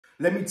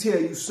Let me tell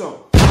you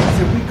something.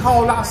 Since we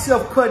call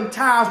ourselves cutting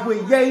ties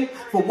with Ye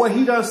for what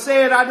he done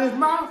said out his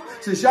mouth,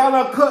 since y'all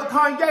done cut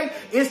Kanye,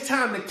 it's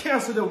time to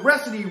cancel the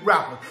rest of these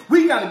rappers.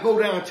 We got to go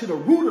down to the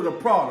root of the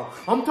problem.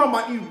 I'm talking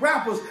about these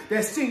rappers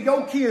that send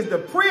your kids to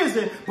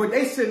prison, but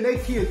they send their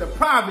kids to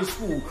private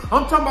school.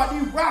 I'm talking about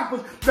these rappers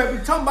that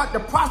be talking about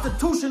the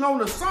prostitution on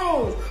the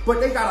songs,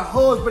 but they got a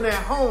husband at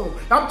home.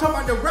 I'm talking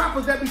about the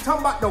rappers that be talking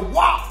about the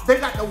WAP. They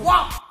got the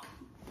WAP.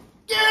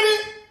 Get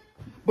it?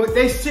 But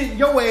they sent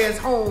your ass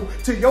home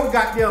to your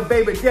goddamn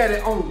baby daddy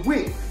on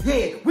WIC.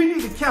 Yeah, we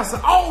need to cancel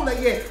all of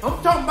that.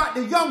 I'm talking about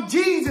the young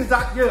Jesus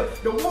out there,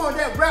 the one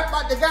that rap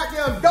about the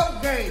goddamn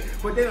dope game.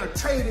 But they done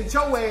traded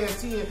your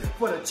ass in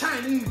for the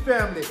Chinese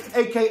family,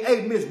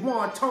 aka Miss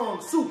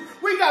Wonton Soup.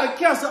 We gotta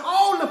cancel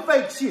all the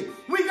fake shit.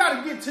 We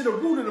gotta get to the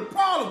root of the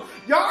problem.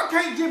 Y'all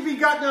can't just be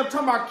goddamn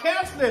talking about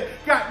canceling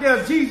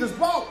goddamn Jesus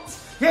walks.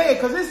 Yeah,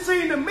 because it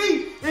seemed to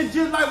me, it's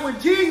just like when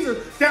Jesus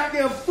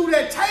goddamn threw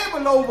that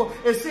table over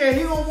and said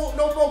he don't want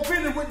no more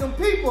business with them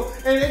people,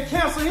 and they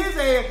canceled his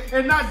ass,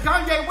 and now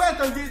Kanye West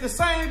done did the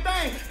same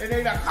thing, and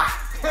they like,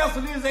 ha,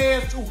 canceled his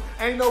ass too.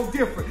 Ain't no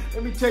different.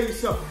 Let me tell you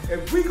something.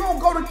 If we gonna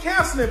go to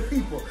canceling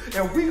people,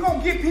 and we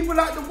gonna get people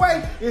out the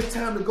way, it's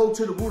time to go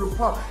to the root of the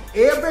problem.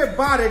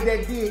 Everybody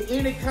that did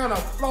any kind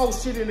of flaw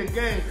shit in the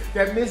game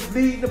that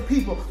mislead the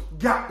people,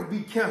 got to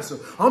be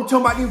canceled. I'm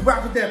talking about these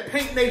rappers that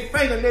paint their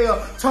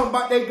fingernail, talking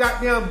about they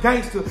goddamn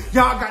gangster.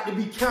 Y'all got to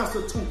be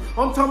canceled too.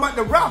 I'm talking about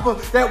the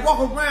rappers that walk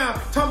around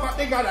talking about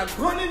they got a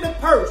gun in the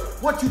purse.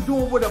 What you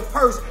doing with a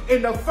purse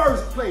in the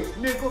first place,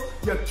 nigga?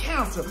 You're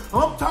canceled.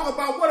 I'm talking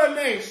about what her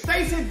name,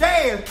 Stacey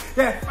Dash,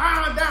 that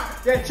found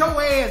out that your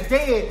ass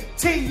dead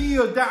 10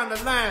 years down the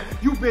line.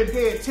 You been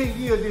dead 10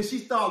 years, then she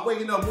start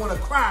waking up wanna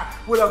cry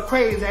with her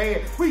crazy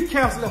ass. We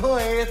canceling her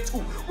ass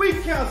too. We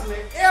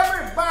canceling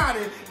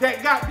everybody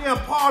that goddamn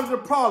part of the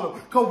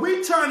problem, because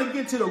we trying to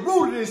get to the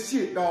root of this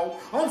shit, dog.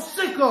 I'm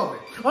sick of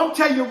it. I'm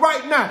telling you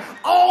right now,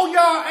 all y'all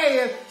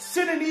ass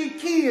sending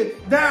these kids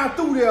down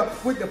through there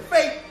with the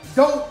fake,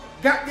 dope,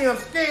 goddamn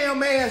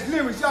scam ass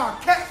lyrics. Y'all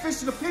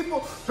catfishing the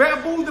people,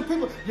 bamboozling the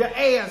people. Your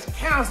ass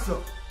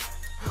canceled.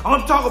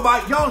 I'm talking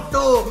about Young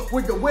Thug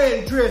with the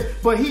wedding dress,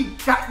 but he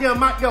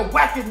goddamn out there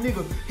whacking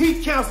niggas.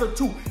 He canceled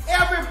too.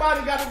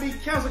 Everybody got to be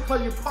canceled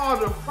because you're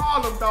part of the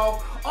problem,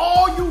 dog.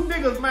 All you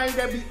niggas, man,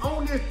 that be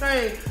on this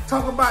thing,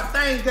 talking about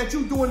things that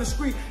you do in the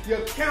street,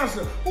 you're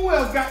canceled. Who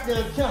else got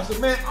them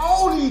canceled, man?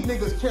 All these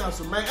niggas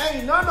canceled, man.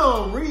 Ain't none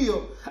of them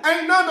real.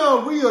 Ain't none of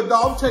them real,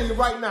 dog. I'm telling you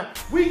right now,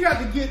 we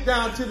got to get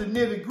down to the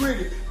nitty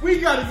gritty.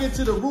 We got to get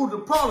to the root of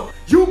the problem.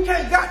 You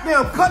can't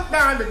goddamn cut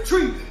down the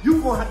tree.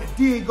 You gonna have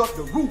to dig up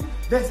the root.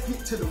 Let's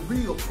get to the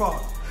real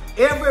problem.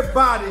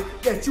 Everybody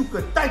that you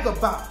could think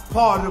about,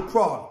 part of the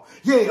problem.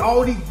 Yeah,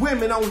 all these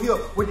women on here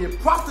with their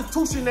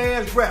prostitution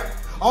ass rap.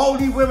 All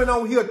these women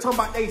on here talking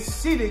about they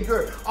city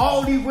girl.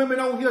 All these women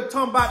on here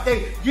talking about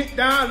they get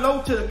down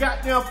low to the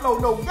goddamn floor.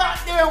 No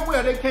goddamn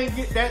well they can't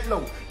get that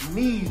low.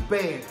 Knees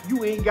bad.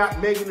 You ain't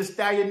got Megan Thee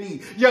Stallion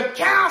knees. You're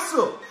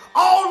canceled.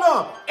 All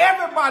of them.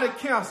 Everybody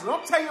canceled.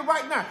 I'm telling you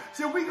right now.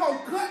 So we gonna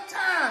cut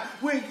time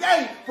with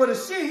Ye for the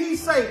shit he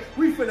say.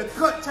 We finna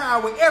cut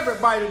time with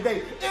everybody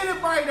today.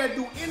 Anybody that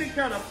do any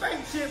kind of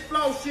fake shit,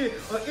 flow shit,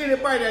 or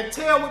anybody that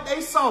tell what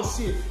they saw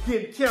shit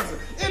getting canceled.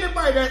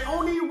 Anybody that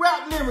on these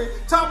rap lyrics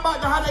talk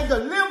about how they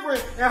delivering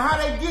and how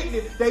they getting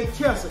it, they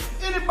canceled.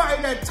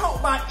 Anybody that talk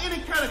about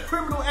any kind of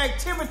criminal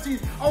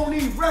activities on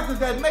these records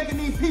that making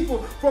these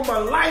people from a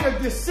lighter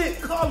descent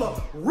color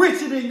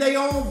richer than their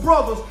own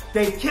brothers,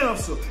 they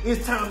canceled.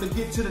 It's time to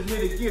get to the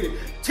nitty-gritty.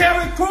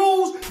 Terry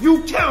Crews,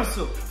 you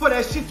canceled for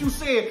that shit you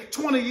said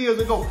 20 years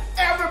ago.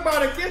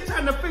 Everybody, it's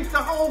time to fix the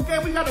whole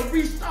game. We got to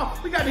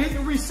restart. We got to hit the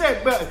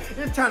reset button.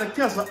 It's time to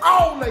cancel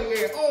all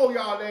they ass, all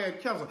y'all ass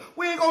cancel.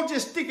 We ain't gonna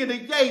just stick it to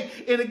Ye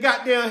in the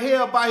goddamn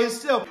hell by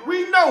himself.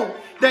 We know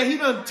that he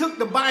done took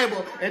the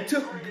Bible and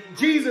took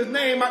Jesus'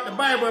 name out the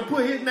Bible and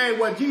put his name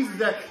where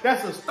Jesus at.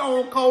 That's a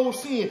stone cold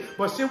sin.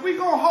 But since we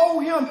gonna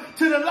hold him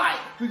to the light,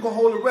 we gonna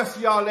hold the rest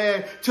of y'all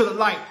ass to the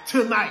light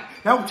tonight.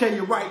 I'm telling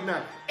you right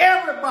now,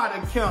 everybody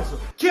cancel.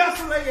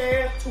 Cancel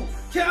their ass too.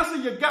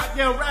 Cancel your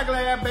goddamn regular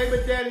ass baby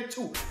daddy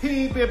too.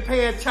 He ain't been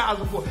paying child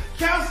support.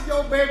 Cancel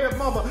your baby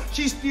mama.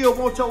 She still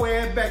wants your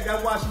ass back.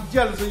 That's why she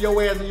jealous of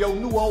your ass and your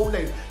new old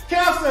lady.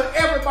 Cancel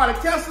everybody.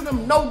 Cancel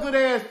them no good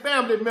ass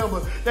family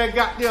members that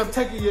got them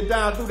taking you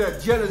down through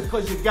that jealous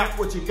because you got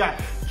what you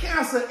got.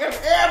 Cancel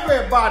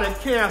everybody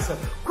cancel.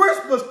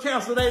 Christmas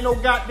cancel. Ain't no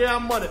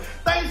goddamn money.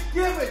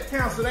 Thanksgiving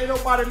cancel. Ain't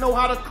nobody know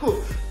how to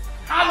cook.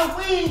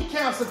 Halloween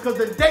cancel, because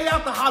the day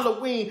after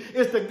Halloween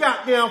is the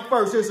goddamn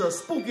first. It's a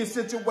spooky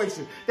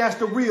situation. That's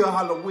the real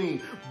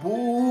Halloween.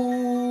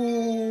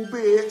 Boo,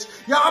 bitch.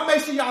 Y'all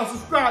make sure y'all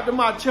subscribe to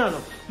my channel.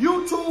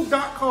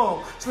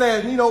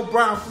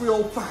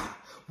 YouTube.com/NINOBROWN305.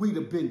 We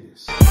the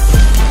business.